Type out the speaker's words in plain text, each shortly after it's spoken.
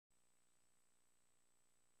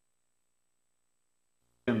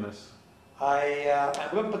in this? I'm a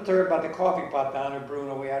little perturbed by the coffee pot down there brewing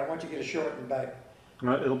away. I don't want you to get a short in the back.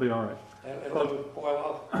 It'll be all right. It'll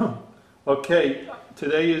boil off. Okay,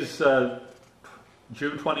 today is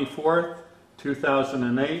June 24th,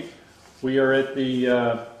 2008. We are at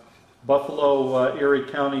the Buffalo Erie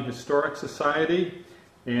County Historic Society,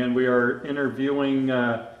 and we are interviewing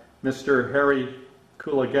Mr. Harry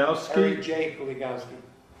Kuligowski. Harry J. Kuligowski.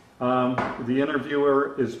 The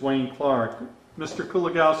interviewer is Wayne Clark. Mr.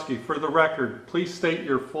 Kuligowski, for the record, please state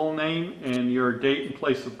your full name and your date and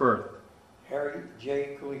place of birth. Harry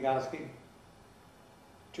J. Kuligowski,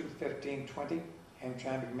 2/15/20,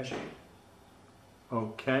 Hamtramck, Michigan.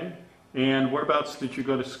 Okay. And whereabouts did you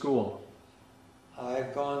go to school?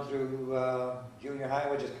 I've gone through junior high,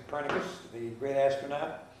 which is Copernicus, the great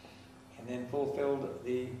astronaut, and then fulfilled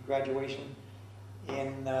the graduation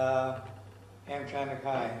in Hamtramck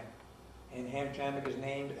High. And Hamtramck is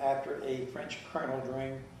named after a French colonel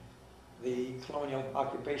during the colonial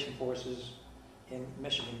occupation forces in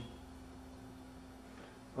Michigan.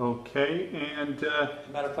 Okay, and... As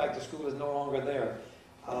a matter of fact, the school is no longer there.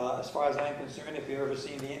 As far as I'm concerned, if you've ever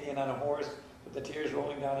seen the Indian on a horse with the tears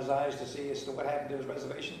rolling down his eyes to see as to what happened to his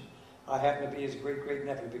reservation, I happen to be his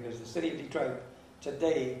great-great-nephew, because the city of Detroit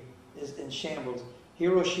today is in shambles.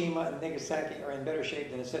 Hiroshima and Nagasaki are in better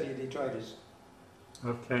shape than the city of Detroit is.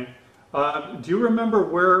 Okay. Do you remember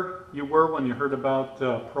where you were when you heard about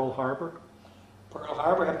Pearl Harbor? Pearl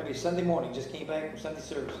Harbor happened to be Sunday morning. Just came back from Sunday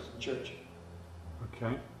services in church.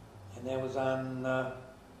 Okay. And that was on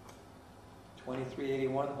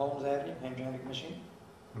 2381 Holmes Avenue, Hamtramck, Michigan.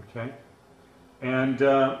 Okay. And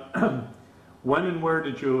when and where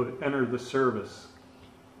did you enter the service?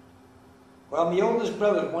 Well, my oldest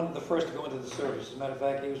brother was one of the first to go into the service. As a matter of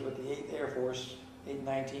fact, he was with the 8th Air Force,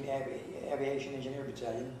 819 Aviation Engineer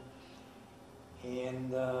Battalion. And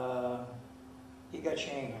he got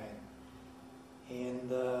shanghaied. And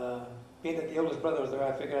being that the oldest brother was there,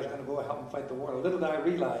 I figured I was going to go help him fight the war. Little did I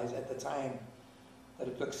realize at the time that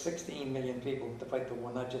it took 16 million people to fight the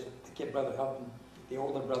war, not just the kid brother helping the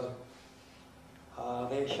older brother.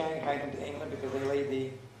 They shanghaied him to England because they laid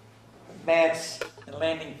the mats and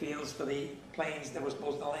landing fields for the planes that were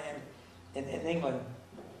supposed to land in England.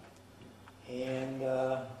 And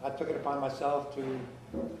I took it upon myself to...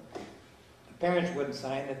 The parents wouldn't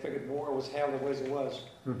sign. They figured war was hell the way it was.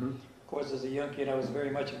 Mm-hmm. Of course, as a young kid, I was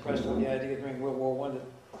very much impressed with the idea during World War I that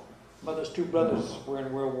mother's two brothers were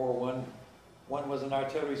in World War I. One was an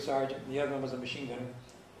artillery sergeant, and the other one was a machine gunner.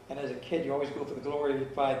 And as a kid, you always go for the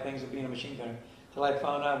glorified things of being a machine gunner. Till I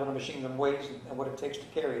found out what a machine gun weighs and what it takes to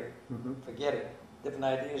carry it. Mm-hmm. Forget it. Different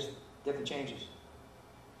ideas, different changes.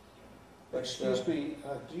 Excuse me,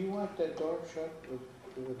 do you want that door shut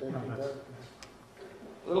with that door?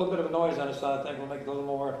 A little bit of a noise on the side, I think, will make it a little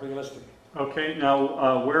more realistic. Okay,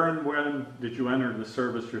 now where and when did you enter the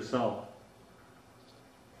service yourself?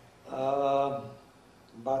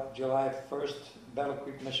 About July 1st, Battle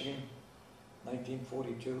Creek, Michigan,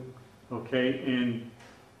 1942. Okay, and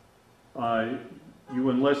you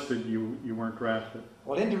enlisted, you weren't drafted?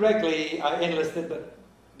 Well, indirectly, I enlisted, but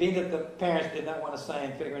being that the parents did not want to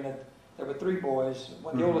sign, figuring that there were 3 boys,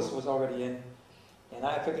 the oldest was already in, and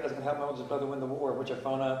I figured I was going to help my oldest brother win the war, which I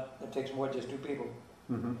found out it takes more than just 2 people.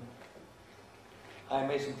 Mm-hmm. I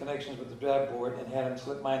made some connections with the draft board and had them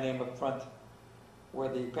slip my name up front where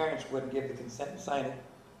the parents wouldn't give the consent and sign it,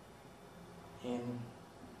 and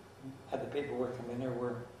had the paperwork come in there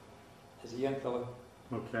where, as a young fellow,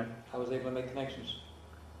 Okay. I was able to make connections.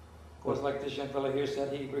 Of course, like this young fellow here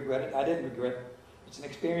said, he regretted. I didn't regret it. It's an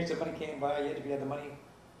experience that money can't buy, yet if you had the money,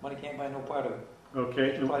 money can't buy no part of it. Okay.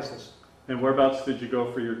 It's priceless. And whereabouts did you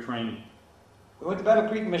go for your training? We went to Battle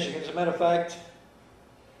Creek, Michigan. As a matter of fact,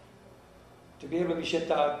 to be able to be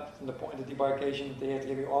shipped out from the point of debarkation, they had to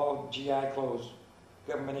give you all GI clothes,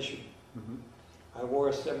 government issued. Mm-hmm. I wore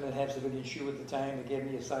a 7.5 civilian shoe at the time. They gave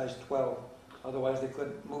me a size 12. Otherwise, they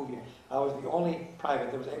couldn't move you. I was the only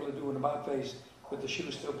private that was able to do an about face with the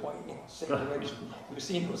shoe still pointing in the same direction. You've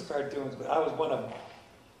seen those cartoons, but I was one of them.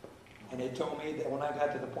 And they told me that when I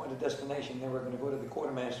got to the point of destination, they were going to go to the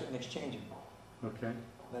quartermaster and exchange them. Okay.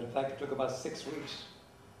 Matter of fact, it took about 6 weeks.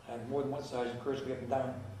 I had more than one sergeant curse me up and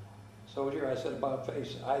down. Soldier, I said about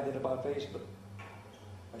face. I did about face, but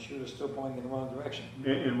my shoe was still pointing in the wrong direction.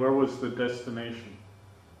 And where was the destination?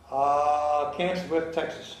 Camp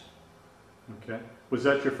Texas. Okay. Was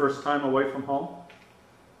that your first time away from home?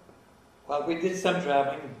 Well, we did some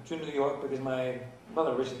traveling to New York because my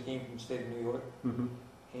mother originally came from the state of New York. Mm-hmm.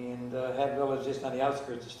 And had relatives just on the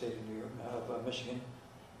outskirts of the state of New York, of Michigan.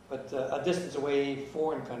 But a distance away,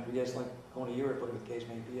 foreign country, yes, like going to Europe, whatever the case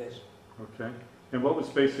may be, yes. Okay. And what was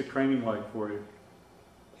basic training like for you?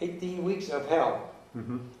 18 weeks of hell.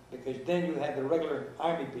 Mm-hmm. Because then you had the regular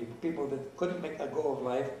army people, people that couldn't make a go of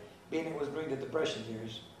life, being it was during the Depression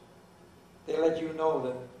years. They let you know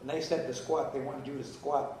that when they said to squat, they wanted you to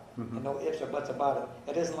squat, Mm-hmm. and no ifs or buts about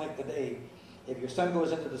it. It isn't like today. If your son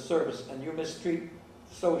goes into the service and you mistreat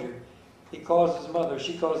the soldier, he calls his mother,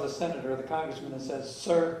 she calls the senator or the congressman and says,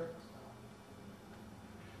 "Sir,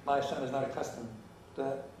 my son is not accustomed to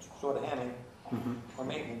that sort of handling Mm-hmm. or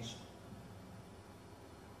maintenance."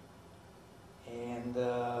 And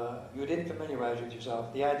you didn't familiarize with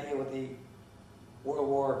yourself. The idea with the World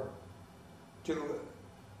War II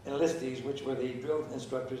enlistees, which were the drill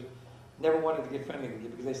instructors, never wanted to get friendly with you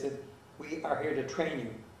because they said, "We are here to train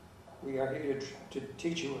you. We are here to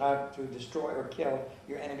teach you how to destroy or kill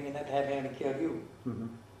your enemy and not have the enemy kill you." Mm-hmm.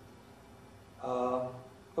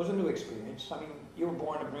 It was a new experience. I mean, you were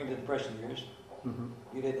born during the Depression years. Mm-hmm.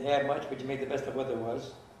 You didn't have much, but you made the best of what there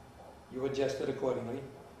was. You adjusted accordingly.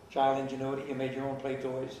 Child ingenuity, you made your own play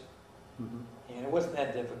toys. Mm-hmm. And it wasn't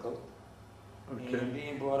that difficult. Okay. And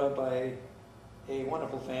being brought up by a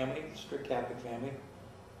wonderful family, strict Catholic family,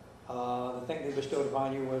 the thing they bestowed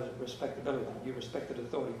upon you was respectability. You respected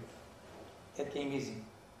authority. That came easy.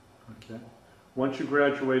 Okay. Once you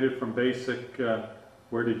graduated from basic,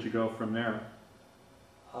 where did you go from there?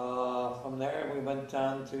 From there, we went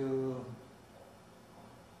on to,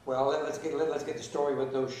 well, let's get the story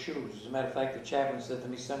with those shoes. As a matter of fact, the chaplain said to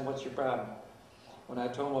me, "Son, what's your problem?" When I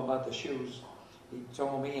told him about the shoes, he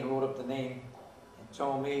told me and wrote up the name and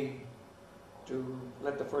told me to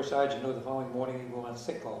let the first sergeant know the following morning you go on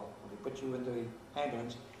sick call. They put you into the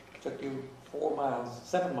ambulance, took you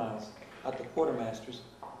 7 miles out to quartermasters,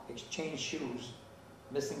 exchanged shoes,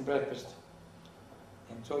 missing breakfast,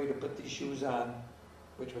 and told you to put these shoes on,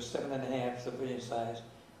 which were 7.5 civilian size,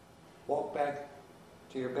 walk back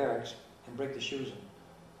to your barracks and break the shoes in.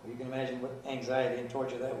 Well, you can imagine what anxiety and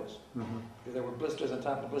torture that was. Mm-hmm. Because there were blisters on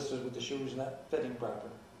top of blisters with the shoes not fitting proper.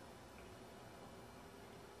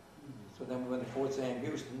 So then we went to Fort Sam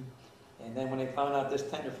Houston, and then when they found out this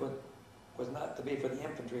tenderfoot was not to be for the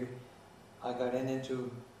infantry, I got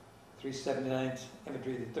into 379th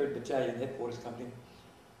Infantry, the 3rd Battalion Headquarters Company,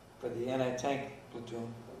 for the anti-tank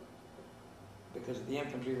platoon, because the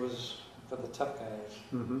infantry was for the tough guys.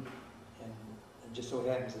 Mm-hmm. And it just so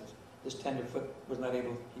happens that this tenderfoot was not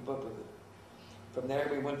able to keep up with it. From there,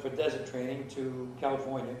 we went for desert training to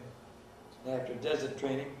California. And after desert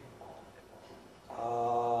training,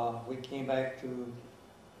 we came back to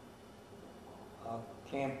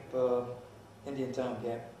Camp Indiantown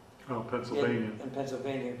Camp Oh, Pennsylvania. in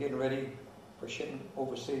Pennsylvania, getting ready for shitting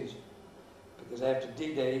overseas. Because after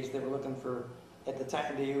D-Days, they were looking for, at the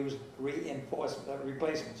time they used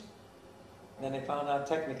replacements. And then they found out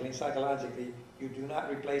technically, psychologically, you do not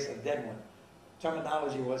replace a dead one.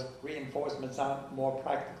 Terminology was reinforcement sound more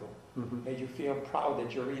practical. Mm-hmm. Made you feel proud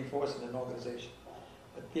that you're reinforcing an organization.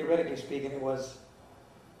 But theoretically speaking, it was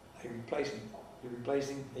a replacement. You're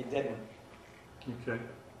replacing a dead one. Okay.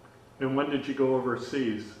 And when did you go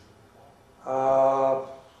overseas?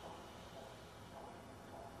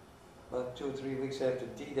 About 2 or 3 weeks after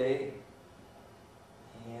D-Day,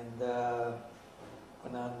 and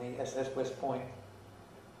went on the SS West Point.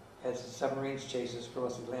 Had some submarines chase us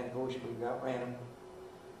across the Atlantic Ocean. We outran them.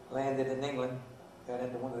 Landed in England. Got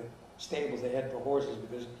into one of the stables they had for horses,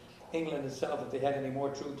 because England itself, if they had any more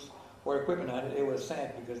troops or equipment on it, it was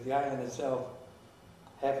sank, because the island itself,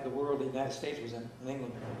 half of the world, the United States was in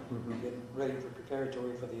England, Mm-hmm. getting ready for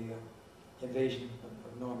preparatory for the invasion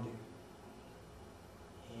of Normandy.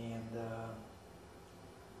 And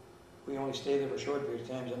we only stayed there for a short period of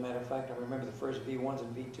time. As a matter of fact, I remember the first V1s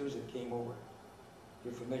and V2s that came over.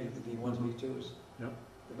 You're familiar with the V1s, Mhm. V2s? Yep.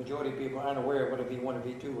 The majority of people aren't aware of what a V1 or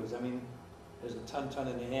V2 was. I mean, there's a ton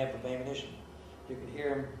and a half of ammunition. You could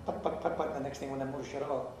hear them put, put, put, put, and the next thing when that motor shut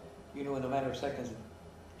off, you knew in a matter of seconds that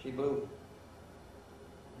she blew.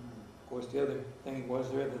 Of course, the other thing was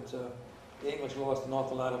there that the English lost an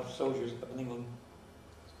awful lot of soldiers up in England.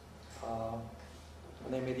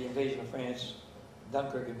 When they made the invasion of France,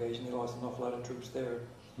 Dunkirk invasion, they lost an awful lot of troops there.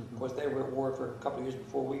 Mm-hmm. Of course, they were at war for a couple of years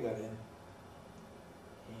before we got in.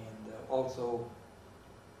 And also,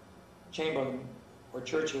 Chamberlain, or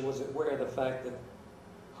Churchill, was aware of the fact that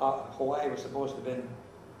Hawaii was supposed to have been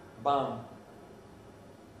bombed.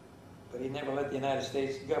 But he never let the United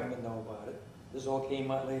States government know about it. This all came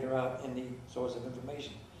out later out in the source of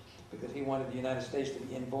information, because he wanted the United States to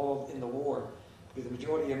be involved in the war. Because the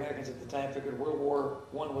majority of Americans at the time figured World War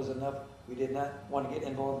I was enough. We did not want to get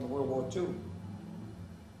involved in World War II.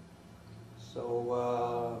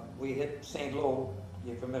 So we hit St. Lo.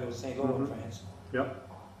 You're familiar with St. Lo in Mhm. France. Yep.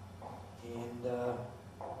 And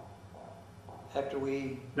After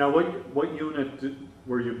we Now, what unit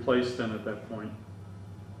were you placed in at that point?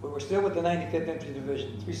 were still with the 95th Infantry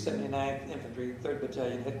Division, 379th Infantry, 3rd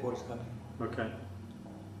Battalion, Headquarters Company. Okay.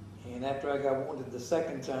 And after I got wounded the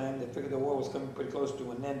second time, they figured the war was coming pretty close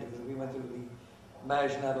to an end because we went through the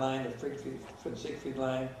Maginot Line, the Siegfried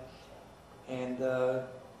Line, and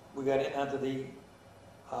we got in onto the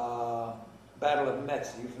Battle of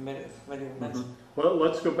Metz. Are you familiar with Metz? Well,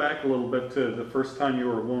 let's go back a little bit to the first time you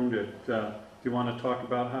were wounded. Do you want to talk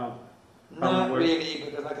about how? Not really,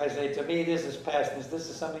 because like I say, to me this is pastness. This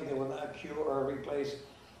is something that will not cure or replace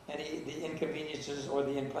any the inconveniences or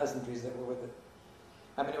the unpleasantries that were with it.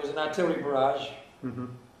 I mean, it was an artillery barrage.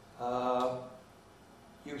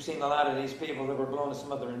 You've seen a lot of these people that were blown to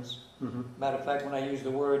smithereens. Matter of fact, when I use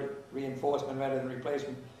the word reinforcement rather than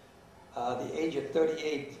replacement, the age of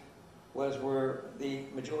 38 was where the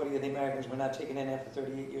majority of the Americans were not taken in after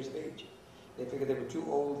 38 years of age. They figured they were too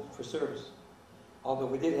old for service. Although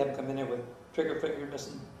we did have them come in there with trigger finger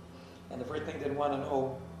missing, and the first thing they'd want to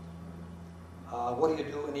know, what do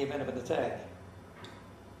you do in the event of an attack?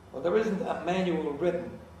 Well, there isn't a manual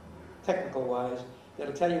written, technical-wise,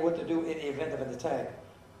 that'll tell you what to do in the event of an attack.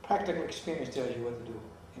 Practical experience tells you what to do.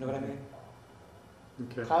 You know what I mean?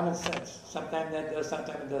 Okay. Common sense. Sometimes that does,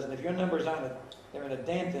 sometimes it doesn't. If your number's on it, there ain't a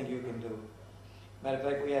damn thing you can do. Matter of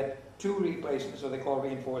fact, we had 2 replacements, or they call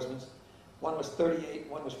reinforcements. One was 38,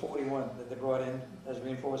 one was 41 that they brought in as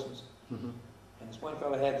reinforcements. And this one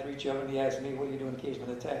fellow had 3 children. He asked me, what do you do in case of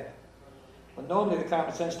an attack? Well, normally the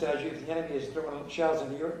common sense tells you if the enemy is throwing shells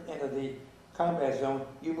into your end of the combat zone,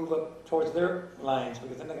 you move up towards their lines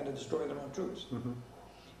because they're not going to destroy their own troops.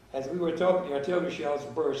 As we were talking, the artillery shells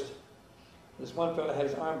burst. This one fellow had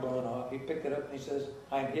his arm blown off. He picked it up and he says,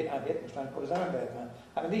 I'm hit. He's trying to put his arm back on.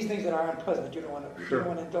 I mean, these things that are unpleasant, you don't want to, you don't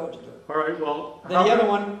want to indulge into it. All right, well... Then the other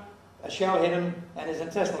one, a shell hit him and his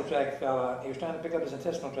intestinal tract fell out. He was trying to pick up his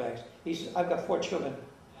intestinal tracts. He says, I've got 4 children.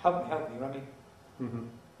 Help me, you know what I mean?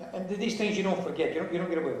 And these things you don't forget. You don't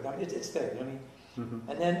get away with them. It's there, you know what I mean?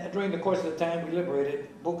 And then during the course of the time, we liberated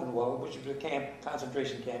Buchenwald, which was a camp,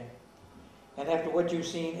 concentration camp. And after what you've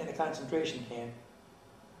seen in a concentration camp,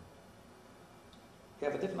 you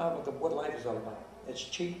have a different outlook of what life is all about. It's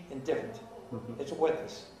cheap and different. It's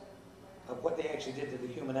worthless of what they actually did to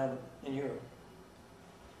the human element in Europe.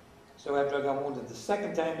 So after I got wounded the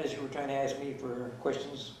second time, as you were trying to ask me for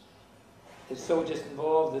questions, it's so just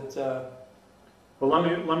involved that... well,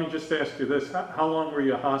 let me just ask you this. How long were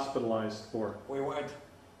you hospitalized for? we weren't.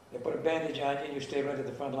 They put a bandage on you and you stay right at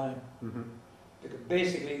the front line. Because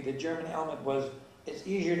basically the German element was, it's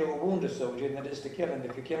easier to wound a soldier than it is to kill him.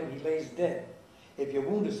 If you kill him, he lays dead. If you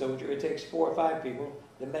wound a soldier, it takes 4 or 5 people,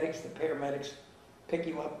 the medics, the paramedics, pick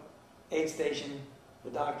you up, aid station, the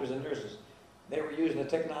doctors and nurses. They were using the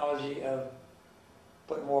technology of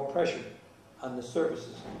putting more pressure on the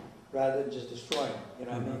surfaces rather than just destroying them, you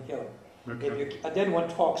know what I mean, kill them. Okay. A dead one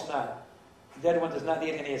talks not. A dead one does not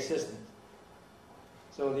need any assistance.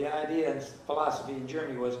 So the idea and philosophy in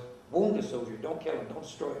Germany was, wound a soldier, don't kill him, don't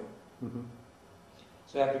destroy him.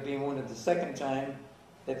 So after being wounded the second time,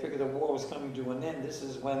 they figured the war was coming to an end. This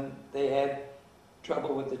is when they had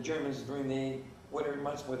trouble with the Germans during the winter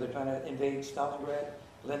months where they're trying to invade Stalingrad,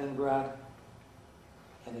 Leningrad,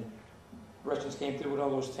 and the Russians came through with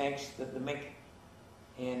all those tanks, the Mink,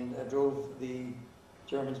 and drove the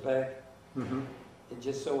Germans back. It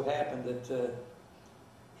just so happened that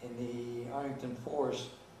in the Arlington Forest,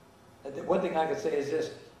 one thing I could say is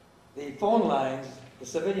this: the phone lines, the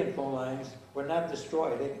civilian phone lines, were not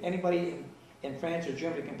destroyed. Anybody in France or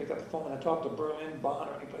Germany can pick up the phone and talk to Berlin, Bonn,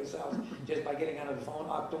 or anyplace else just by getting onto the phone,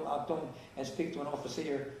 Achtung, Achtung, and speak to an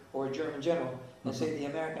officer or a German general and say the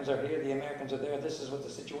Americans are here, the Americans are there, this is what the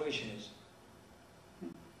situation is.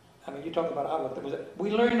 I mean, you talk about outlook.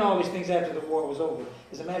 We learned all these things after the war was over.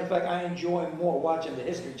 As a matter of fact, I enjoy more watching the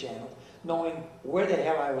History Channel, knowing where the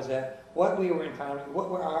hell I was at, what we were encountering,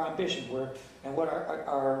 what our ambitions were, and what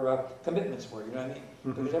our commitments were, you know what I mean?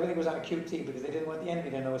 Because everything was on a QT, because they didn't want the enemy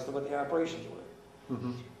to know as to what the operations were.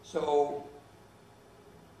 So,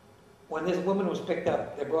 when this woman was picked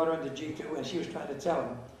up, they brought her into G2, and she was trying to tell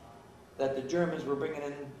them that the Germans were bringing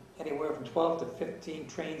in anywhere from 12 to 15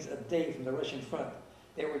 trains a day from the Russian front.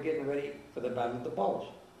 They were getting ready for the Battle of the Bulge.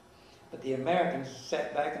 But the Americans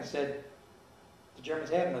sat back and said, the Germans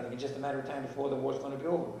have nothing, it's just a matter of time before the war's going to be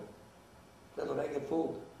over with. Little did they get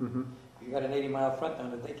fooled. You got an 80-mile front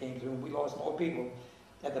down that they came through, and we lost more people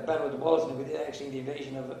at the Battle of the Bulge than we did actually in the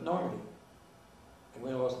invasion of Normandy. And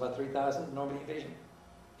we lost about 3,000 in the Normandy invasion,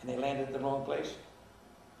 and they landed at the wrong place.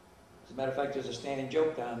 As a matter of fact, there's a standing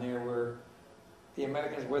joke down there where the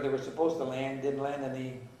Americans, where they were supposed to land, didn't land in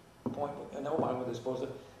the point in Omaha where they're supposed to.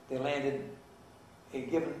 They landed a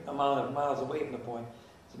given amount of miles away from the point.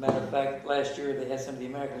 As a matter of fact, last year they had some of the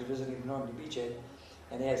Americans visiting the Normandy beachhead,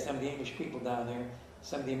 and they had some of the English people down there.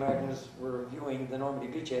 Some of the Americans were viewing the Normandy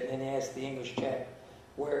beachhead, and they asked the English chap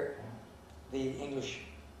where the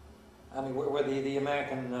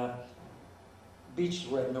American beaches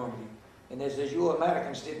were at Normandy. And they says, you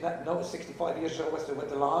Americans did not know 65 years ago with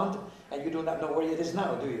the land, and you do not know where it is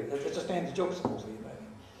now, do you? It's a standard joke, supposedly.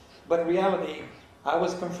 But in reality, I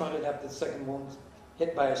was confronted after the second wound,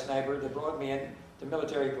 hit by a sniper. They brought me in to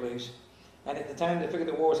military police. And at the time, they figured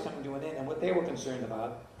the war was coming to an end, and what they were concerned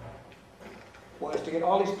about was to get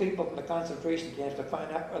all these people from the concentration camps to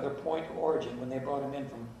find out their point of origin when they brought them in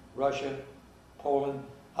from Russia, Poland,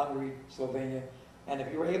 Hungary, Slovenia. And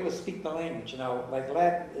if you were able to speak the language, like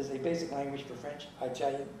Latin is a basic language for French,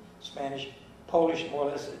 Italian, Spanish, Polish, more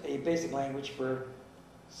or less a basic language for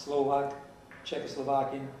Slovak,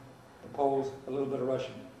 Czechoslovakian, the Poles, a little bit of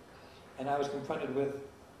Russian. And I was confronted with,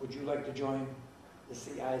 would you like to join the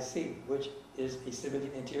CIC, which is a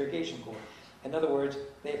civilian interrogation corps? In other words,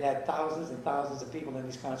 they've had thousands and thousands of people in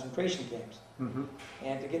these concentration camps. Mm-hmm.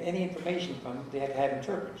 And to get any information from them, they had to have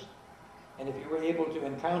interpreters. And if you were able to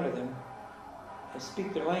encounter them and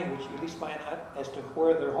speak their language, you at least find out as to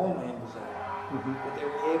where their homeland was at. Mm-hmm. That they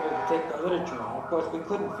were able to take the literature on. Of course, we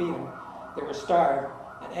couldn't feed them. They were starved.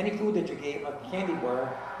 And any food that you gave, like a candy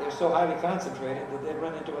bar, they were so highly concentrated that they'd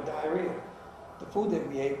run into a diarrhea. The food that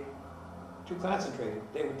we ate, too concentrated.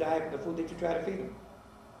 They would die from the food that you try to feed them.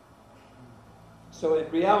 So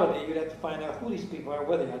in reality, you'd have to find out who these people are,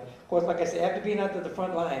 where they are. Of course, like I said, after being out to the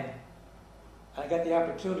front line, I got the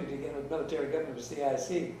opportunity to get with military government with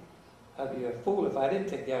CIC. I'd be a fool if I didn't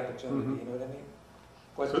take the opportunity, you know what I mean?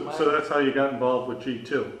 Of course, So that's how you got involved with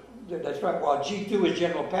G2. Yeah, that's right. Well, G2 is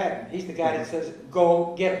General Patton. He's the guy that says,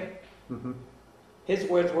 go get him. Mm-hmm. His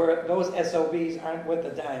words were, those SOBs aren't worth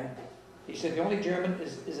a dime. He said, the only German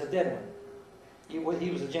is a dead one. He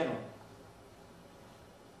was a general.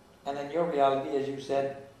 And then your reality, as you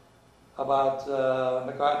said, about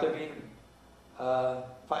MacArthur being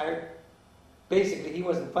fired, basically he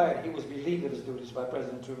wasn't fired. He was relieved of his duties by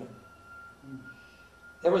President Truman.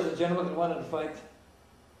 There was a general that wanted to fight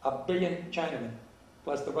 1 billion Chinamen,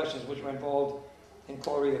 plus the Russians, which were involved in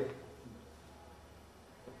Korea.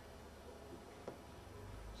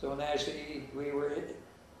 So naturally, we were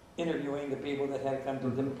interviewing the people that had come to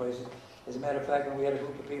different places. As a matter of fact, when we had a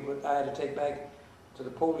group of people that I had to take back to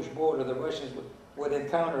the Polish border, the Russians would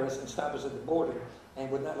encounter us and stop us at the border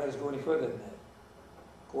and would not let us go any further than that.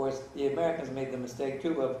 Of course, the Americans made the mistake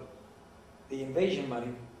too of the invasion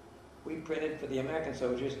money we printed for the American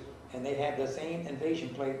soldiers, and they had the same invasion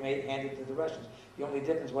plate made handed to the Russians. The only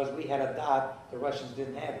difference was we had a dot, the Russians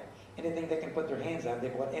didn't have it. Anything they can put their hands on, they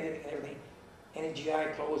bought anything and everything, any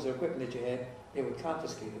GI clothes or equipment that you had, they would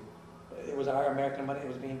confiscate it. It was our American money that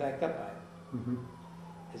was being backed up by it. Mm-hmm.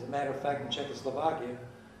 As a matter of fact, in Czechoslovakia,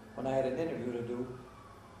 when I had an interview to do,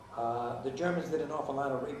 the Germans did an awful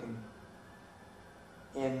lot of raping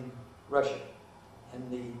in Russia. And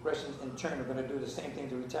the Russians, in turn, are going to do the same thing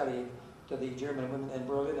to retaliate to the German women in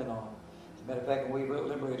Berlin and all. As a matter of fact, when we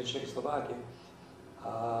liberated Czechoslovakia,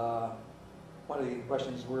 one of the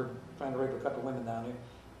Russians were trying to rape a couple of women down there.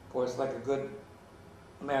 Of course, like a good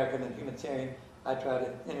American and humanitarian, I try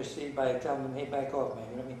to intercede by telling them, hey, back off, man,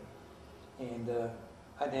 you know what I mean? And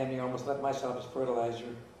I damn near almost left myself as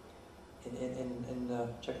fertilizer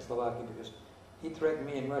in Czechoslovakia because he threatened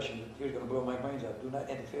me in Russian that he was going to blow my brains out. Do not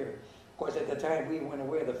interfere. Of course, at the time, we weren't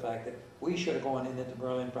aware of the fact that we should have gone into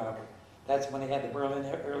Berlin proper. That's when they had the Berlin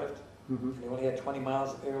airlift, and they only had 20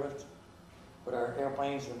 miles of airlift with our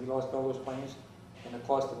airplanes, and we lost all those planes, and the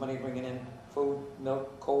cost of money bringing in food,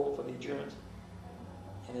 milk, coal for the Germans.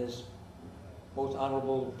 And as most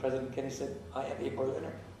honorable President Kennedy said, I am a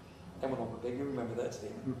Berliner. That went over big. You remember that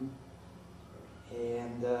statement.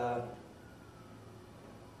 And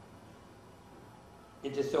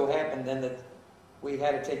it just so happened then that we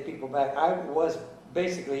had to take people back. I was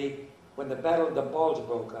basically, when the Battle of the Bulge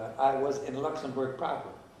broke out, I was in Luxembourg proper.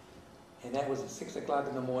 And that was at 6 o'clock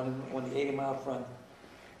in the morning on the 80-mile front,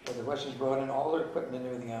 where the Russians brought in all their equipment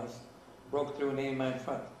and everything else, broke through an 80-mile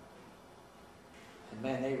front. And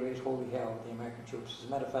man, they raised holy hell with the American troops. As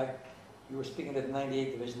a matter of fact, you were speaking of the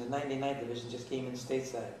 98th Division. The 99th Division just came in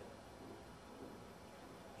stateside.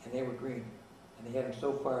 And they were green. And they had them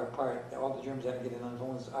so far apart that all the Germans had to get in on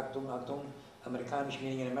phones. Achtung, Amerikanisch,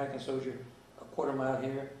 meaning an American soldier, a quarter mile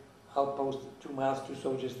here, outpost 2 miles, 2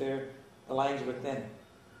 soldiers there. The lines were thin.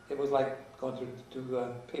 It was like going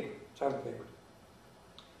through paper, toilet paper.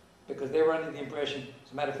 Because they were under the impression,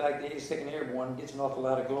 as a matter of fact, the 82nd Airborne gets an awful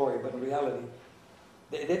lot of glory, but in reality,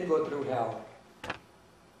 they did go through hell.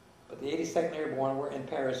 But the 82nd Airborne were in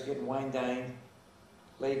Paris getting wine dined,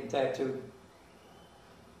 laid and tattooed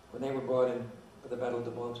when they were brought in for the Battle of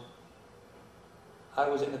the Bulge. I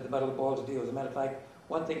was in at the Battle of the Bulge deal. As a matter of fact,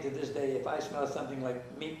 one thing to this day, if I smell something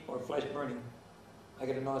like meat or flesh burning, I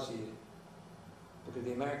get nauseated. Because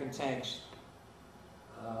the American tanks,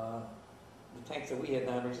 the tanks that we had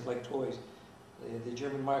down there, just like toys, the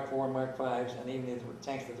German Mark IV, Mark Vs, and even the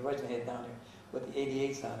tanks that the Russians had down there with the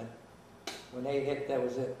 88s on it, when they hit, that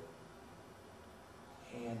was it.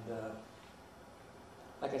 And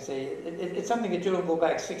like I say, it's something that you don't go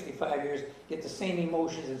back 65 years, get the same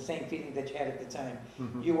emotions and same feelings that you had at the time.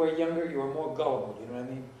 Mm-hmm. You were younger, you were more gullible, you know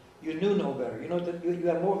what I mean? You knew no better. You know that you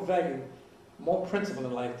have more value, more principle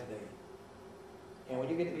in life today. And when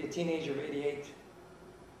you get to be a teenager of 88,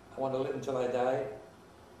 I want to live until I die,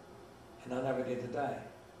 and I'll never get to die.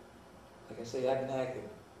 Like I say, I've been active.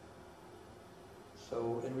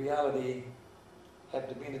 So in reality,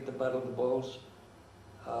 after being at the Battle of the Bulge,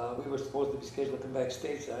 we were supposed to be scheduled to come back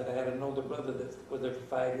stateside. I had an older brother that was there for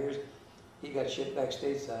 5 years. He got shipped back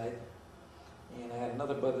stateside. And I had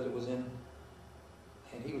another brother that was in,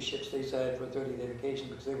 and he was shipped stateside for a 30-day vacation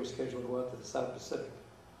because they were scheduled to go out to the South Pacific.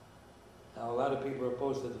 Now, a lot of people are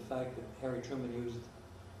opposed to the fact that Harry Truman used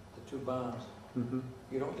the 2 bombs. Mm-hmm.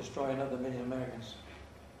 You don't destroy another million Americans,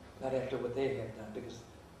 not after what they have done, because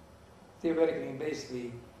theoretically and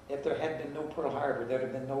basically, if there had been no Pearl Harbor, there would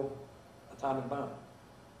have been no atomic bomb.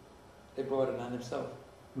 They brought it on themselves.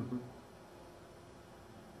 Mm-hmm.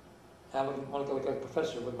 I want to look like a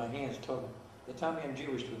professor with my hands talking. They tell me I'm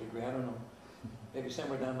Jewish to a degree. I don't know. Maybe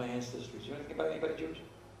somewhere down my ancestry. Do you know anything about anybody Jewish?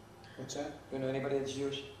 What's that? Do you know anybody that's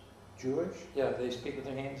Jewish? Jewish? Yeah, they speak with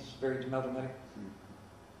their hands. It's very melodramatic.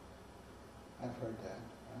 I've heard that.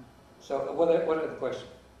 Huh? So, what are the questions?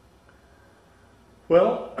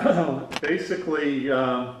 Well, basically,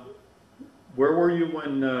 where were you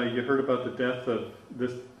when you heard about the death of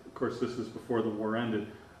this? Of course, this is before the war ended.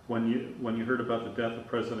 When you heard about the death of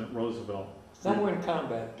President Roosevelt. Somewhere in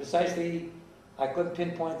combat. Precisely, I couldn't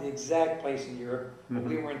pinpoint the exact place in Europe, but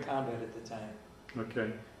we Mm-hmm. were in combat at the time.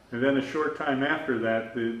 Okay. And then a short time after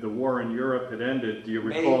that, the war in Europe had ended. Do you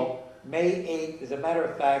recall? May 8th, as a matter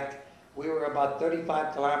of fact, we were about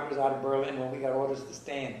 35 kilometers out of Berlin when we got orders to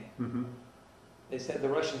stand. Mm-hmm. They said the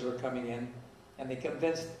Russians were coming in, and they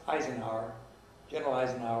convinced Eisenhower, General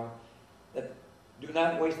Eisenhower, that do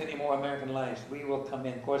not waste any more American lives. We will come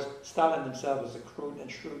in. Of course, Stalin himself was a crude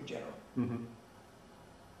and shrewd general. Mm-hmm.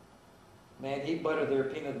 Man, he buttered their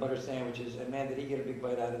peanut butter sandwiches, and man, did he get a big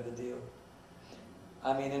bite out of the deal.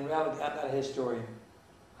 I mean, in reality, I'm not a historian.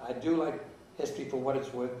 I do like history for what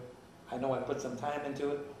it's worth. I know I put some time into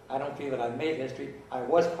it. I don't feel that I made history. I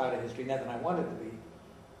was part of history, not that I wanted to be.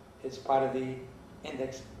 It's part of the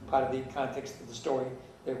index, part of the context of the story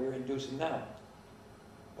that we're inducing now.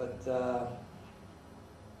 But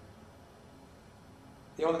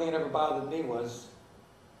the only thing that ever bothered me was,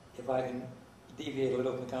 if I can deviate a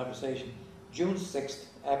little from the conversation, June 6th,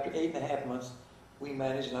 after 8.5 months, we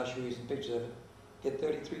managed, and I'll show you some pictures of it, get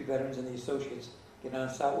 33 veterans and the associates get on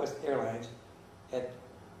Southwest Airlines at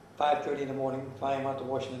 5:30 in the morning, fly them out to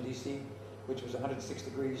Washington, D.C., which was 106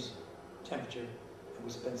 degrees temperature, and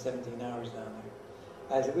we spent 17 hours down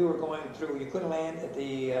there. As we were going through, you couldn't land at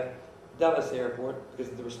the Dulles Airport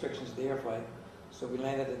because of the restrictions of the air flight, so we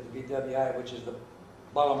landed at the BWI, which is the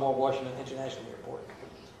Baltimore Washington International Airport.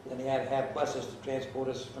 Then they had to have buses to transport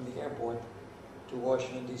us from the airport to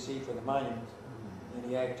Washington, D.C. for the monument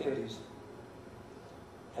and the activities.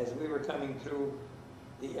 As we were coming through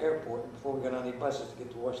the airport, before we got on the buses to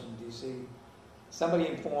get to Washington, D.C., somebody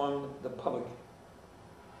informed the public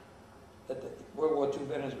that the World War II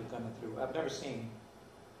veterans were coming through. I've never seen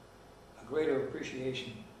a greater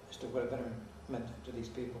appreciation as to what a veteran meant to these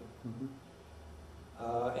people.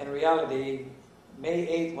 Mm-hmm. In reality, May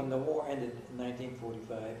 8th, when the war ended in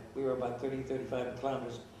 1945, we were about 35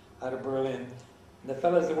 kilometers out of Berlin. And the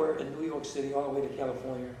fellows that were in New York City all the way to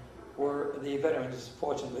California were the veterans,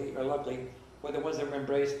 fortunately or luckily, were the ones that were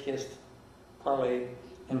embraced, kissed, parlayed,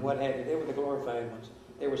 and what have you. They were the glorified ones.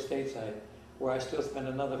 They were stateside, where I still spent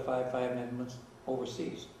another 5.5 months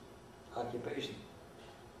overseas, occupation.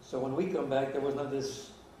 So when we come back, there was none of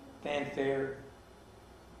this fanfare,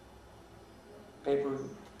 paper,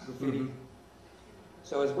 graffiti. Mm-hmm.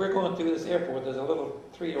 So as we're going through this airport, there's a little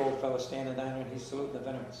 3-year-old fellow standing down there, and he's saluting the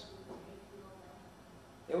veterans.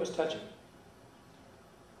 It was touching.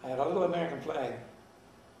 I had a little American flag.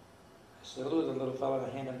 I saluted the little fellow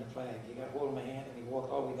and I handed him the flag. He got hold of my hand and he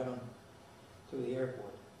walked all the way down through the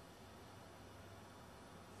airport.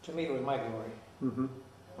 To me, it was my glory. Mm-hmm.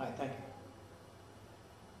 My thank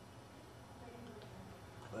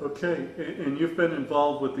you. Okay, and you've been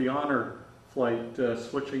involved with the honor flight,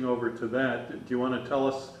 switching over to that. Do you want to tell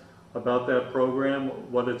us about that program,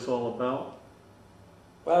 what it's all about?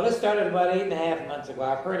 Well, this started about 8.5 months ago.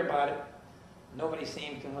 I've heard about it. Nobody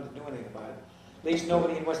seemed to want to do anything about it. At least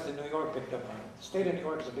nobody in Western New York picked up on it. The state of New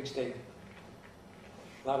York is a big state.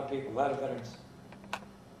 A lot of people, a lot of veterans.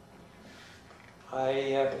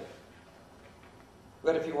 I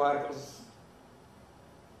read a few articles,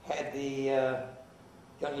 had the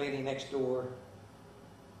young lady next door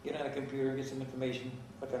get on a computer, get some information,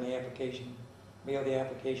 look on the application, mail the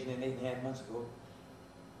application in 8.5 months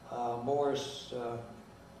ago. Morris,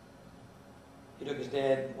 he took his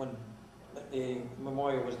dad when the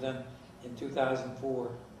memorial was done in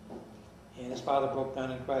 2004, and his father broke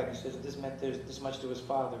down and cried. He says this meant there's this much to his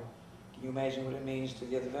father. Can you imagine what it means to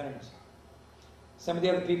the other veterans? Some of the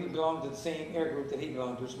other people belonged to the same air group that he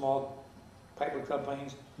belonged to, small Piper Club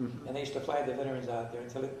planes, and they used to fly the veterans out there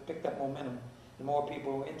until it picked up momentum and more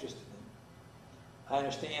people were interested in it. I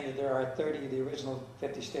understand that there are 30 of the original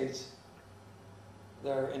 50 states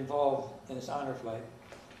that are involved in this honor flight,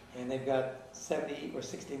 and they've got 70 or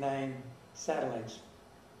 69 satellites.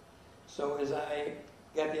 So as I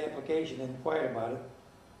got the application and inquired about it,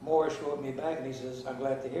 Morris wrote me back and he says, I'm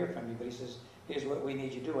glad to hear from you, but he says, here's what we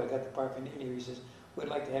need you to do. I got the paraphernalia here. He says, we'd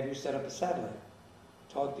like to have you set up a satellite.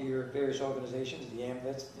 Talk to your various organizations, the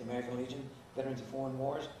AMVETS, the American Legion, Veterans of Foreign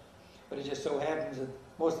Wars. But it just so happens that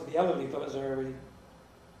most of the elderly fellows are already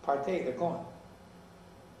partay, they're gone.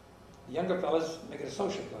 The younger fellas make it a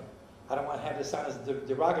social club. I don't want to have this sound as a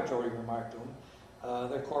derogatory remark to them.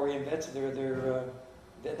 They're Korean vets, they're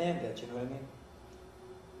Vietnam vets, you know what I mean?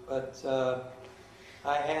 But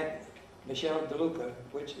I had Michelle DeLuca,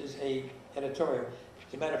 which is a editorial.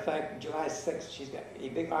 As a matter of fact, July 6th, she's got a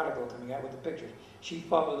big article coming out with the pictures. She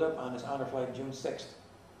followed up on this honor flight June 6th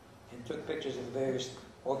and took pictures of the various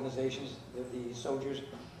organizations, the soldiers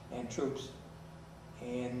and troops.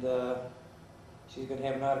 And she's going to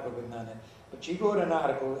have an article written on it. But she wrote an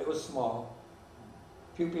article, it was small.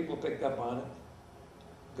 Few people picked up on it.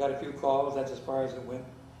 Got a few calls, that's as far as it went.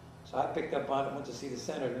 So I picked up on it, went to see the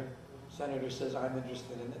senator. The senator says, I'm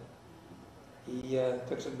interested in it. He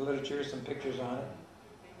took some literature, some pictures on it.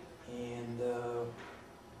 And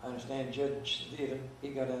I understand Judge Stephen, he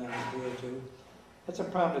got in on this deal too. Had some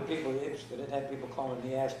prominent people interested. It had people calling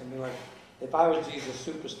me, asking me like, if I was Jesus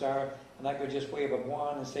Superstar and I could just wave a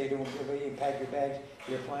wand and say to them, everybody, pack your bags,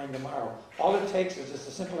 you're flying tomorrow. All it takes is just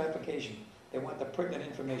a simple application. They want the pertinent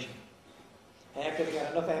information. And after they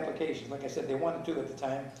got enough applications, like I said, they wanted to at the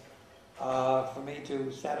time, for me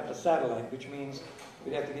to set up a satellite, which means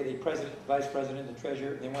we'd have to get a president, vice president, the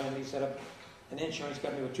treasurer, and they wanted me to set up an insurance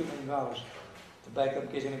company with $2 million to back up in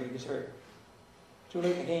case anybody gets hurt. Too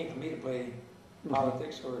late in the game for me to play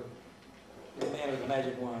politics or be the man with the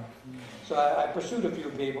magic wand. So I pursued a few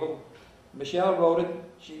people. Michelle wrote it.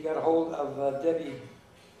 She got a hold of Debbie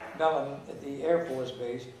Mellon at the Air Force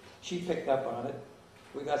Base. She picked up on it.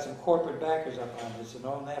 We got some corporate backers up on this, and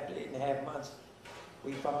all after 8.5 months,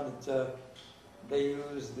 we found that they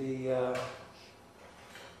use the,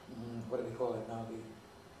 what do we call it now,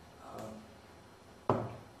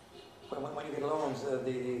 when you get loans,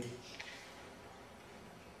 the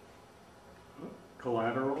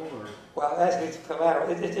Collateral or? well, actually it's collateral.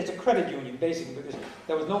 It's a credit union, basically, because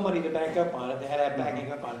there was no money to back up on it. They had to have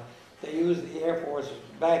backing up on it. They used the Air Force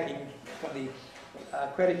backing from the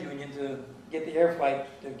credit union to get the air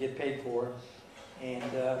flight to get paid for and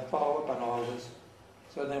follow up on all of this.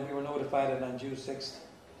 So then we were notified that on June 6th,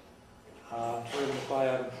 we were going to fly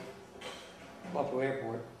out of Buffalo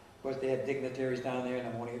Airport. Of course, they had dignitaries down there, and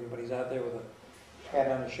I'm wondering everybody's out there with a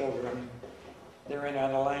hat on their shoulder. I mean, they're in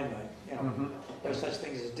on the limelight. You know, there's such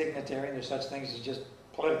things as dignitary, and there's such things as just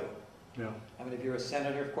political. Yeah. I mean, if you're a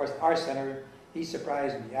senator, of course, our senator, he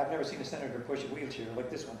surprised me. I've never seen a senator push a wheelchair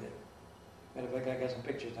like this one did. Matter of fact, I got some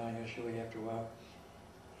pictures down here to show you after a while.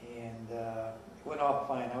 And it went off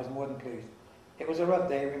fine. I was more than pleased. It was a rough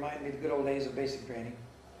day. It reminded me of the good old days of basic training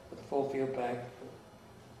with a full field pack.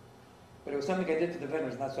 But it was something I did for the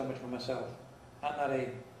veterans, not so much for myself. I'm not a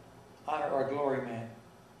honor or glory man.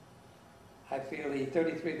 I feel the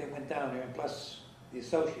 33 that went down there, and plus the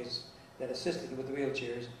associates that assisted with the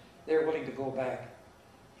wheelchairs, they're willing to go back.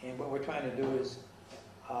 And what we're trying to do is,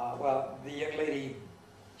 well, the young lady,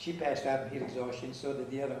 she passed out in heat exhaustion, so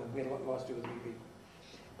did the other one. We had lost 2 or 3 people.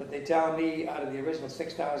 But they tell me out of the original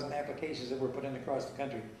 6,000 applications that were put in across the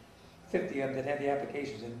country, 50 of them that had the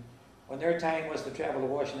applications in, when their time was to travel to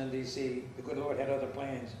Washington, D.C., the good Lord had other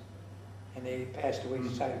plans, and they passed away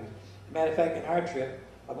sideways. As a matter of fact, in our trip,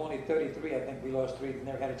 of only 33, I think we lost 3 that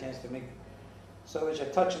never had a chance to make it. So it's a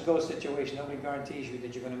touch and go situation. Nobody guarantees you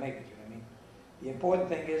that you're going to make it. You know what I mean? The important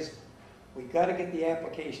thing is we got to get the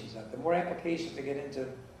applications out. The more applications to get into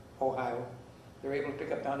Ohio, they're able to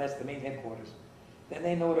pick up down. That's the main headquarters. Then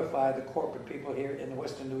they notify the corporate people here in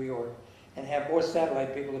Western New York and have more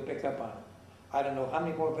satellite people to pick up on it. I don't know how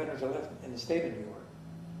many more veterans are left in the state of New York,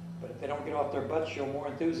 but if they don't get off their butts, show more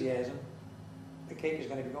enthusiasm, the cake is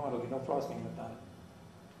going to be gone. There'll be no frosting left on it.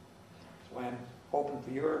 That's why I'm hoping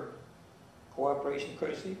for your cooperation,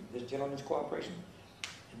 courtesy, this gentleman's cooperation.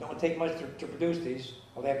 It don't take much to produce these.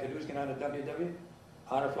 All they have to do is get on the WW,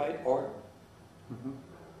 Honor Flight, or,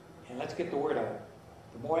 and let's get the word out.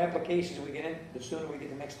 The more applications we get in, the sooner we get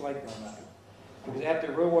the next flight going on. Because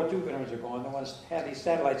after World War II veterans are gone, they want to have these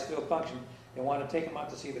satellites still function. They want to take them out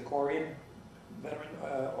to see the Korean veteran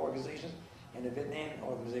organizations and the Vietnam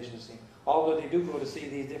organizations. Although they do go to see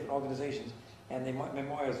these different organizations and the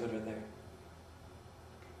memorials that are there.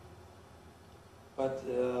 But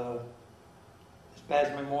this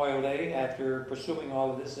past Memorial Day, after pursuing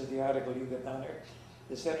all of this, is the article you got down there,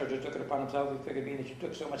 the senator took it upon himself. He figured being that you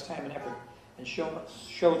took so much time and effort and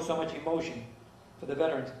showed so much emotion for the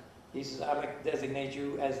veterans, he says, I'd like to designate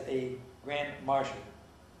you as a Grand Marshal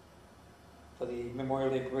for the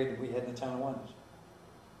Memorial Day parade that we had in the town of Wonders.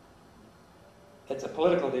 It's a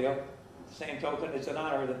political deal. At the same token, it's an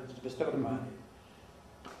honor that's bestowed upon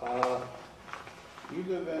you. You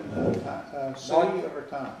live in city or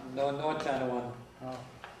town? No, North Tonawanda. Oh.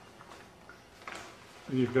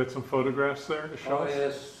 You've got some photographs there to show Oh, us?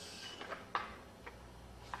 yes.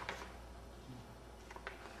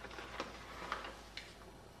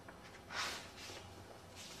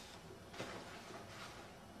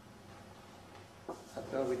 I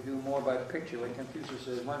thought we'd do more by picture, like Confucius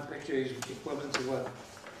says. One picture is equivalent to what?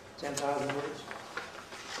 10,000 words?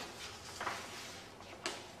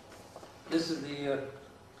 This is the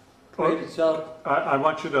parade itself. I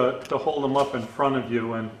want you to hold them up in front of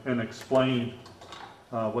you and explain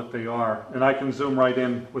what they are. And I can zoom right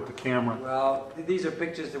in with the camera. Well, these are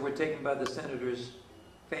pictures that were taken by the senator's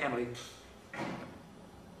family.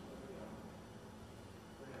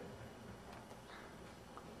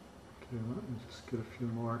 Okay, let me just get a few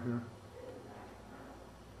more here.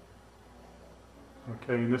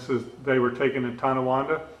 Okay, and they were taken in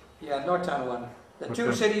Tonawanda? Yeah, North Tonawanda. The two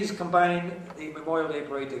Okay. cities combining the Memorial Day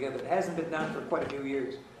parade together. It hasn't been done for quite a few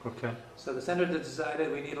years. Okay, So the senator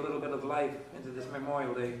decided we need a little bit of life into this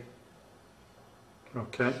Memorial Day.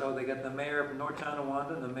 okay, So they got the mayor from North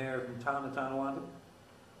Tonawanda and the mayor from town of Tonawanda.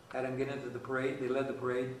 Had them get into the parade. They led the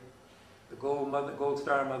parade. The Gold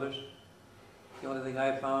Star Mothers. The only thing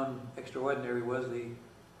I found extraordinary was the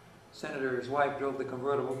senator's wife drove the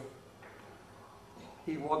convertible.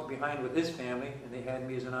 He walked behind with his family, and they had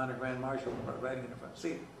me as an honor grand marshal riding in the front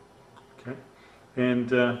seat. okay. And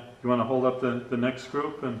you want to hold up the next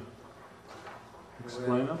group and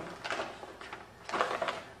explain them?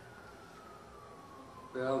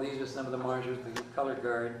 Well, these are some of the marchers, the color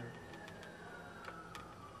guard,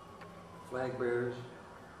 flag bearers.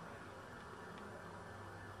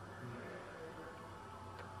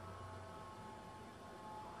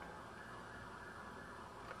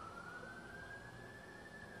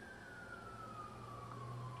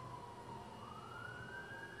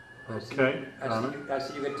 Okay, I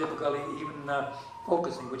see you got difficulty even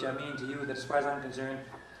focusing, which I mean to you that as far as I'm concerned,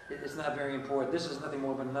 it's not very important. This is nothing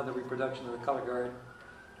more than another reproduction of the color guard,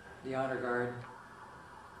 the honor guard.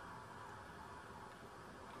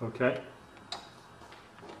 okay,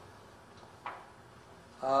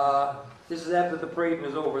 This is after the parade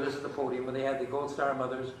was over. This is the podium where they had the Gold Star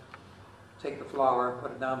Mothers take the flower,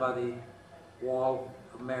 put it down by the wall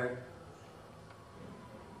of merit.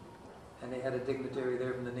 And they had a dignitary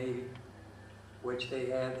there from the Navy, which they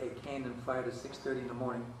had a cannon fired at 6:30 in the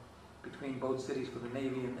morning between both cities for the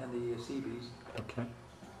Navy and the Seabees. okay,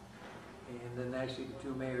 And then actually the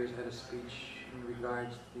two mayors had a speech in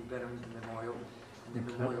regards to the Veterans Memorial and the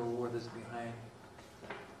Okay. memorial award that's behind.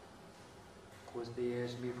 Of course, they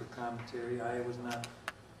asked me for commentary. I was not.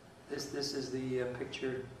 This is the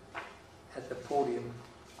picture at the podium.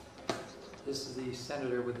 This is the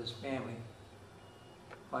senator with his family.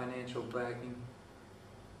 Financial backing.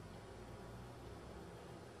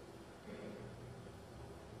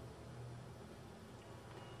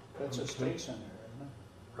 That's a state center, isn't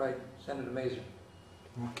it? Right, Senator Mason.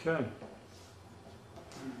 okay.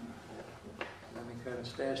 Let me kind of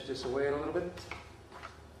stash this away a little bit.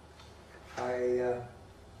 I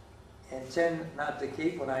intend not to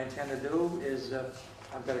keep. What I intend to do is,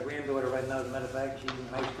 I've got a granddaughter right now, as a matter of fact, she's in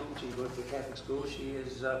high school, she goes to Catholic school. She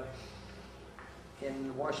is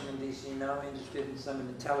in Washington, D.C. now, interested in some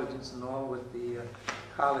intelligence and all with the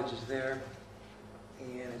colleges there.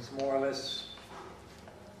 and it's more or less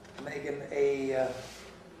making a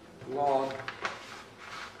log.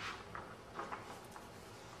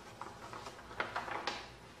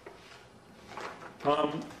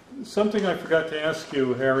 Something I forgot to ask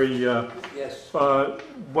you, Harry. Yes.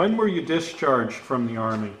 When were you discharged from the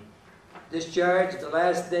Army? Discharged the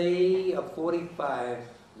last day of 45.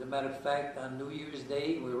 As a matter of fact, on New Year's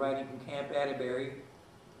Day, we were riding from Camp Atterbury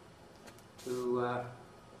to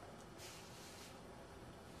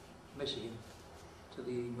Michigan, to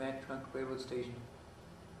the Grand Trunk Railroad Station.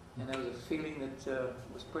 And there was a feeling that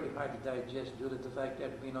was pretty hard to digest due to the fact that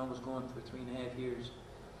after being almost gone for 3.5 years,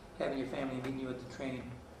 having your family meeting you at the training.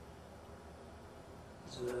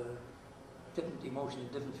 It's a different emotion,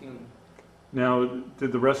 a different feeling. Now,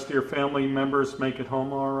 did the rest of your family members make it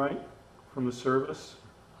home all right from the service?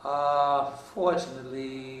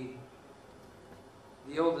 Fortunately,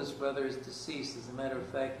 the oldest brother is deceased. As a matter of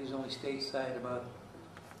fact, he's only stateside about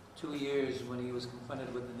 2 years when he was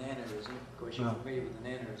confronted with the aneurysm. Of course, you're familiar with the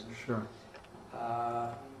aneurysm. Sure.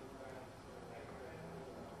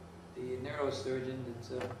 The neurosurgeon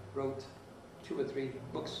that wrote 2 or 3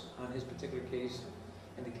 books on his particular case,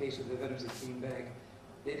 in the case of the veterans that came back,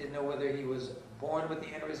 they didn't know whether he was born with the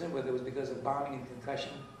aneurysm, whether it was because of bombing and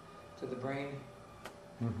concussion to the brain.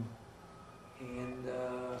 Mm-hmm. And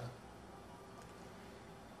the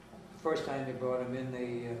first time they brought him in,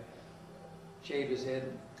 they shaved his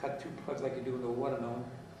head, cut 2 plugs like you do in a watermelon.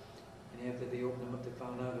 And after they opened him up, they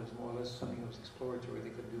found out it was more or less something that was exploratory. They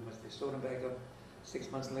couldn't do much. They sewed him back up.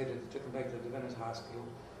 6 months later, they took him back to the Veterans Hospital.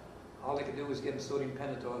 All they could do was give him sodium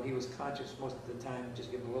pentothal. He was conscious most of the time,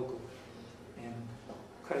 just give him local. And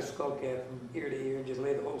cut his skull cap from ear to ear and just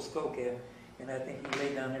lay the whole skull cap. And I think he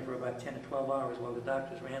lay down there for about 10 to 12 hours while the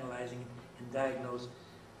doctors were analyzing and diagnosed.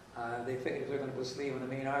 They figured if they were going to put a sleeve on the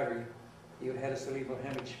main artery, he would have had a cerebral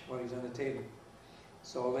hemorrhage while he was on the table.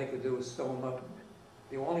 So all they could do was sew him up.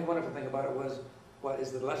 The only wonderful thing about it was, what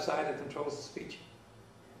is the left side that controls the speech?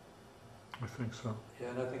 I think so. Yeah,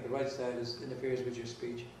 and I think the right side interferes with your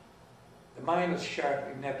speech. The mind was sharp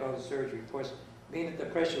even after all the surgery. Of course, being that the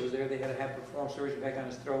pressure was there, they had to have perform surgery back on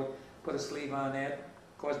his throat, put a sleeve on that.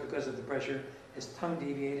 Of course, because of the pressure, his tongue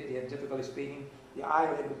deviated. He had difficulty speaking. The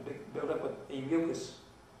eyelid would build up with a mucus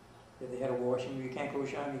that they had to wash. And you can't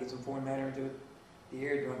close your eye, you get some foreign matter into it. The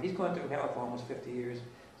eardrum. He's gone through hell for almost 50 years.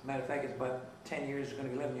 As a matter of fact, it's about 10 years, it's going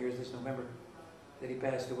to be 11 years this November that he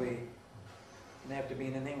passed away. And after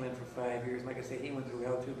being in England for 5 years, like I say, he went through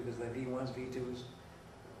hell too because of the V1s, V2s,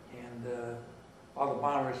 and all the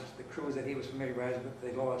bombers, the crews that he was familiarized with,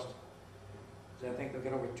 they lost. So I think they'll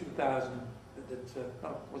get over 2,000,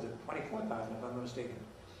 no, was it 24,000 if I'm not mistaken,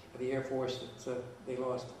 of the Air Force that they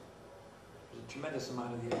lost. There's a tremendous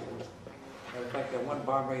amount of the Air Force. Matter of fact, that one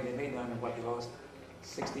bomb raid they made down there, what they lost,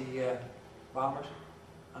 60 bombers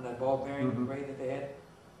on that ball bearing raid that they had.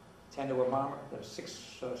 10 to a bomber. There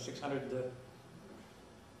were 600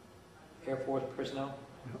 Air Force personnel.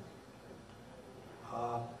 Yep.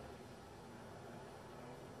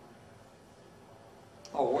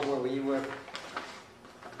 Where were we? You were.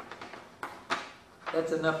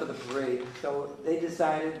 That's enough of the parade. So they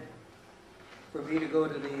decided for me to go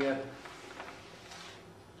to the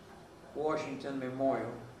Washington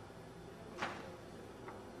Memorial,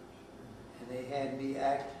 and they had me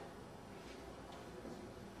act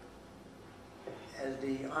as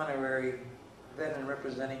the honorary veteran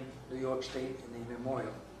representing New York State in the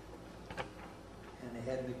memorial. And they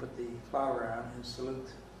had me put the flower on and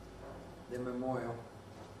salute the memorial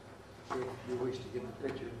if you wish to give a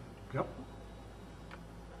picture. Yep.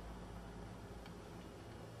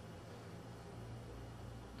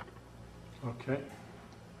 Okay.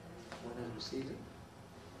 One has received it.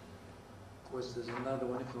 Of course, there's another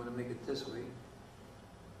one if you want to make it this way.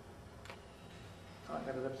 Oh, I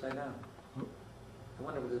got it upside down. I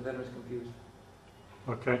wonder if the veteran's confused.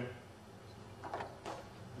 Okay.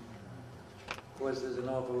 Of course, there's an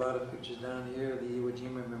awful lot of pictures down here of the Iwo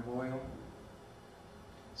Jima Memorial,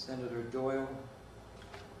 Senator Doyle,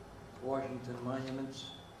 Washington monuments,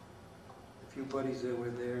 a few buddies that were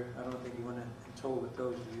there. I don't think you want to toll with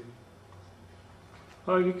those, do you?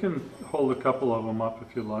 Oh, you can hold a couple of them up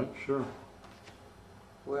if you like, sure.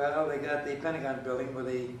 Well, they got the Pentagon building where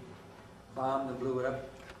they bombed and blew it up.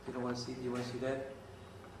 You don't want to see? Do you want to see that?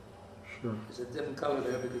 Sure. It's a different color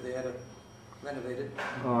there because they had to renovate it.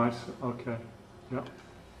 Oh, I see. Okay. Yep.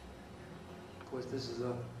 Of course, this is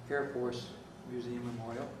a Air Force Museum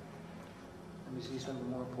Memorial. Let me see something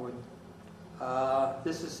more important.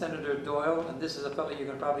 This is Senator Doyle, and this is a fellow you're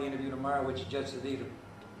going to probably interview tomorrow, which is Judge Zedita.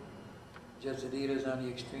 Judge Zedita is on the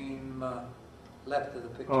extreme left of the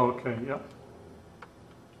picture. Oh, okay. Yep.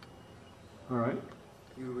 All right.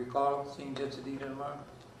 You recall seeing Jet Sedita tomorrow?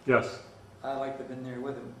 Yes. I'd like to have been there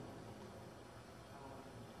with him.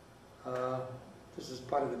 This is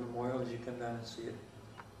part of the memorial as you come down and see it.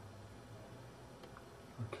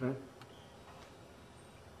 Okay.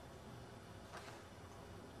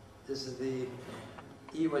 This is the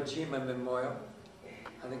Iwo Jima Memorial.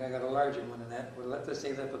 I think I got a larger one than that. Well, let's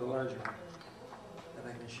save that for the larger one.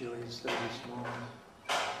 Then I can show you instead of the small one.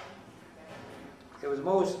 It was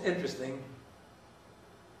most interesting.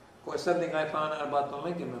 Of course, something I found out about the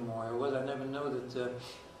Lincoln Memorial was I never knew that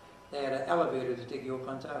they had an elevator to take you up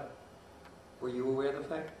on top. Were you aware of the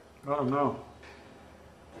fact? Oh, no.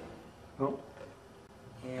 Oh.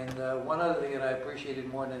 And one other thing that I appreciated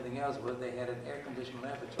more than anything else was they had an air-conditioned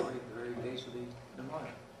laboratory at the very base of the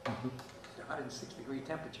memorial. Mm-hmm. It's 106-degree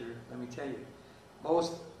temperature, let me tell you.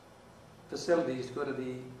 Most facilities go to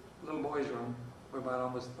the little boys' room. We're about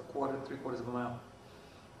almost three-quarters of a mile.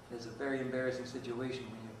 It's a very embarrassing situation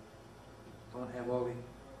when you don't have all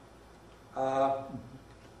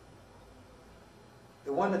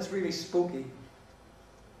the one that's really spooky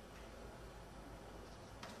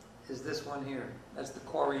is this one here. That's the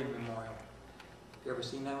Korean Memorial. You ever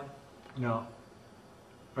seen that one? No.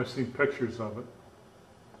 I've seen pictures of it.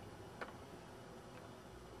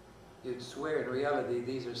 You'd swear in reality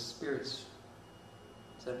these are spirits.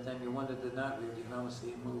 Sometimes you wonder they're not real. You can almost see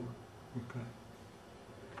it move. Okay.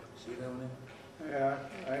 See that one there? Yeah,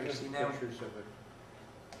 I You have seen that one? pictures of it.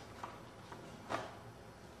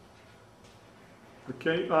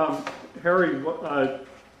 Okay. Harry,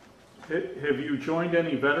 have you joined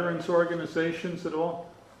any veterans organizations at all?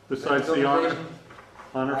 Besides the honor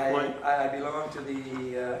flight? I belong to the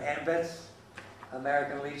AMVETS,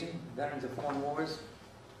 American Legion, Veterans of Foreign Wars.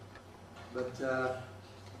 But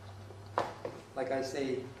like I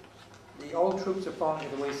say, the old troops are falling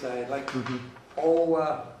to the wayside. Like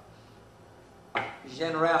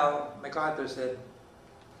General MacArthur said,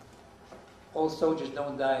 old soldiers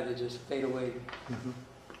don't die, they just fade away.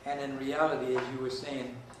 And in reality, as you were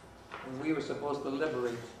saying, when we were supposed to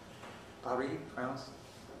liberate Paris, France,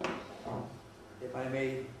 if I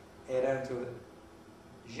may add on to it,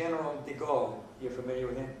 General de Gaulle, you're familiar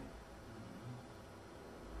with him,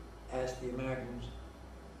 asked the Americans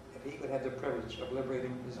if he could have the privilege of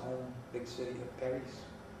liberating his own big city of Paris.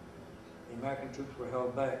 The American troops were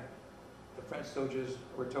held back. The French soldiers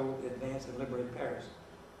were told to advance and liberate Paris.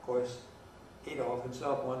 Of course, Adolf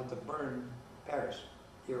himself wanted to burn Paris.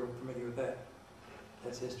 You're familiar with that.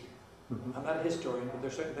 That's history. I'm not a historian, but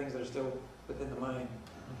there's certain things that are still within the mind.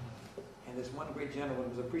 And this one great gentleman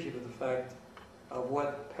was appreciative of the fact of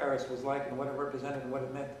what Paris was like and what it represented and what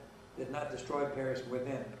it meant. Did not destroy Paris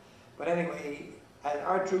within. But anyway, as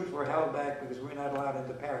our troops were held back because we were not allowed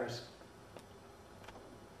into Paris,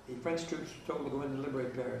 the French troops were told to go in and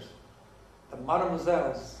liberate Paris. The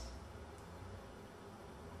Mademoiselles,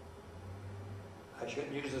 I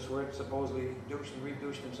shouldn't use this word, supposedly douched and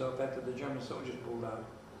redouched themselves after the German soldiers pulled out,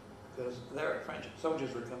 because their French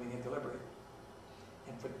soldiers were coming in to liberate.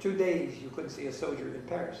 And for 2 days, you couldn't see a soldier in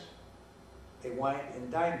Paris. They wined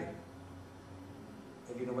and dined them,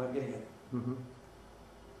 if you know what I'm getting at.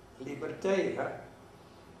 Liberté, huh?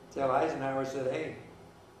 Till Eisenhower said, hey,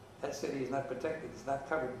 that city is not protected, it's not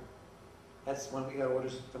covered. That's when we got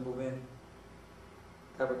orders to move in,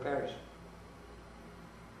 cover Paris.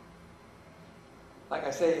 Like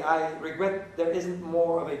I say, I regret there isn't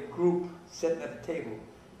more of a group sitting at the table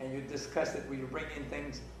and you discuss it where you bring in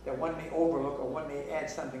things that one may overlook or one may add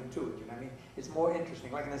something to it, you know what I mean? It's more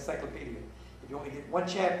interesting, like an encyclopedia. If you only get one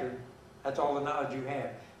chapter, that's all the knowledge you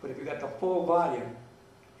have. But if you got the full volume,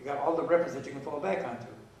 you got all the references that you can fall back onto.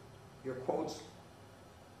 Your quotes,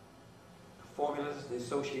 the formulas, the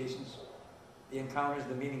associations, the encounters,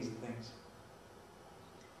 the meanings of things.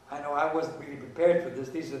 I know I wasn't really prepared for this.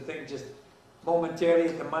 These are things just momentarily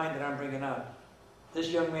in the mind that I'm bringing out. This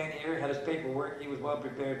young man here had his paperwork. He was well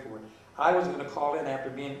prepared for it. I was going to call in after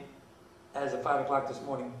being, as of 5 o'clock this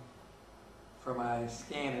morning, for my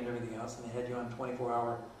scan and everything else, and they had you on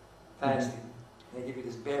 24-hour fasting. And they give you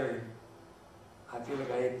this barium. I feel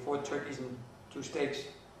like I ate 4 turkeys and 2 steaks.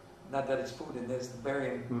 Not that it's food in this, the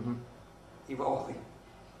barium evolving.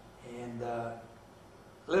 And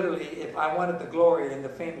literally, if I wanted the glory and the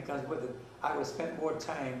fame that comes with it, I would have spent more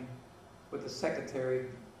time with the secretary,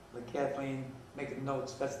 like Kathleen, making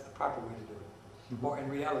notes. That's the proper way to do it. Or in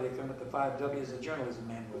reality, coming up the 5 W's of journalism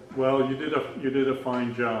man would. Well, you did a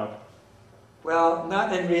fine job. Well,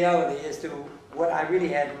 not in reality as to what I really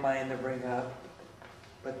had in mind to bring up.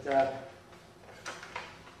 But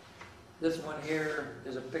this one here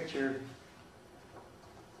is a picture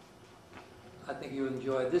I think you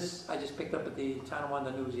enjoy. This I just picked up at the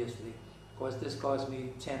Tonawanda News yesterday. Of course, this cost me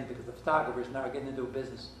 10 because the photographers now are getting into a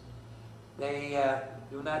business. They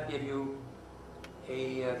do not give you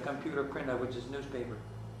a computer printer, which is newspaper.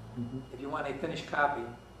 Mhm. If you want a finished copy,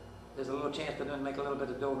 there's a little chance to do and make a little bit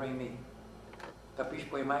of do-re-mi. Capisci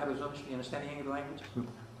poi mai rozumiesz? You understand the English language?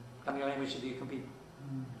 How many languages do you compete?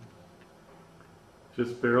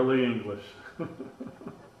 Just barely English.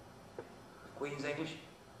 Queen's English?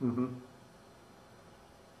 Mm-hmm.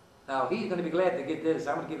 Now, he's going to be glad to get this.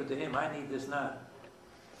 I'm going to give it to him. I need this now.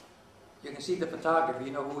 You can see the photographer.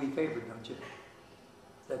 You know who he favored, don't you?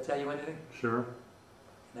 Does that tell you anything? Sure.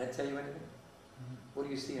 Can that tell you anything? What do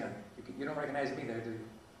you see on it? You don't recognize me there, do you?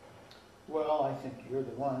 Well, I think you're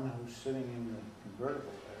the one who's sitting in the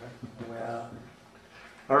convertible there. Well,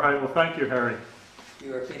 All right, well, thank you, Harry.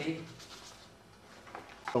 you are Penny.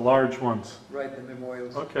 The large ones. Right, the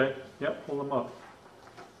memorials. Okay, yep, pull them up.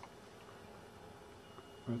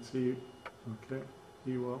 Let's see. Okay,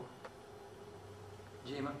 you will.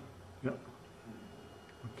 Jima.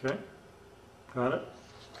 Okay, got it.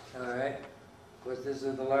 All right. Of course, this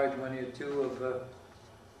is the large one here, too, of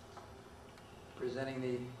presenting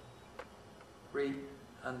the wreath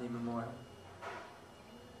on the memorial.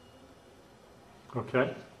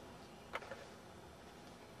 Okay,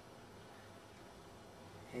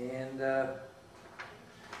 And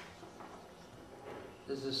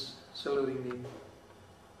this is saluting the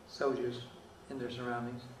soldiers in their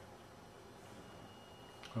surroundings.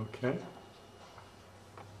 okay,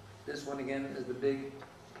 This one again is the big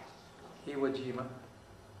Iwo Jima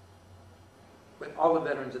with all the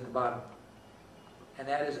veterans at the bottom. And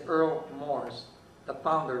that is Earl Morris, the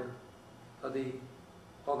founder of the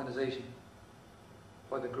organization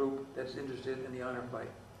or the group that's interested in the honor flight.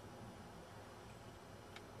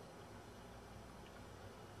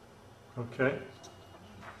 okay,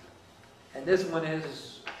 And this one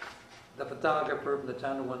is the photographer from the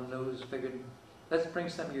town of One News figured, let's bring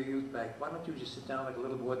some of your youth back. Why don't you just sit down like a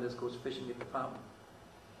little boy that goes fishing at the fountain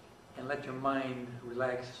and let your mind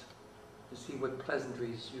relax to see what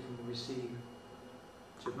pleasantries you can receive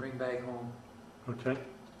to bring back home. okay.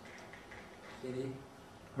 Any?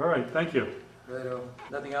 All right, thank you. Righto.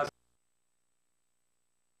 Nothing else?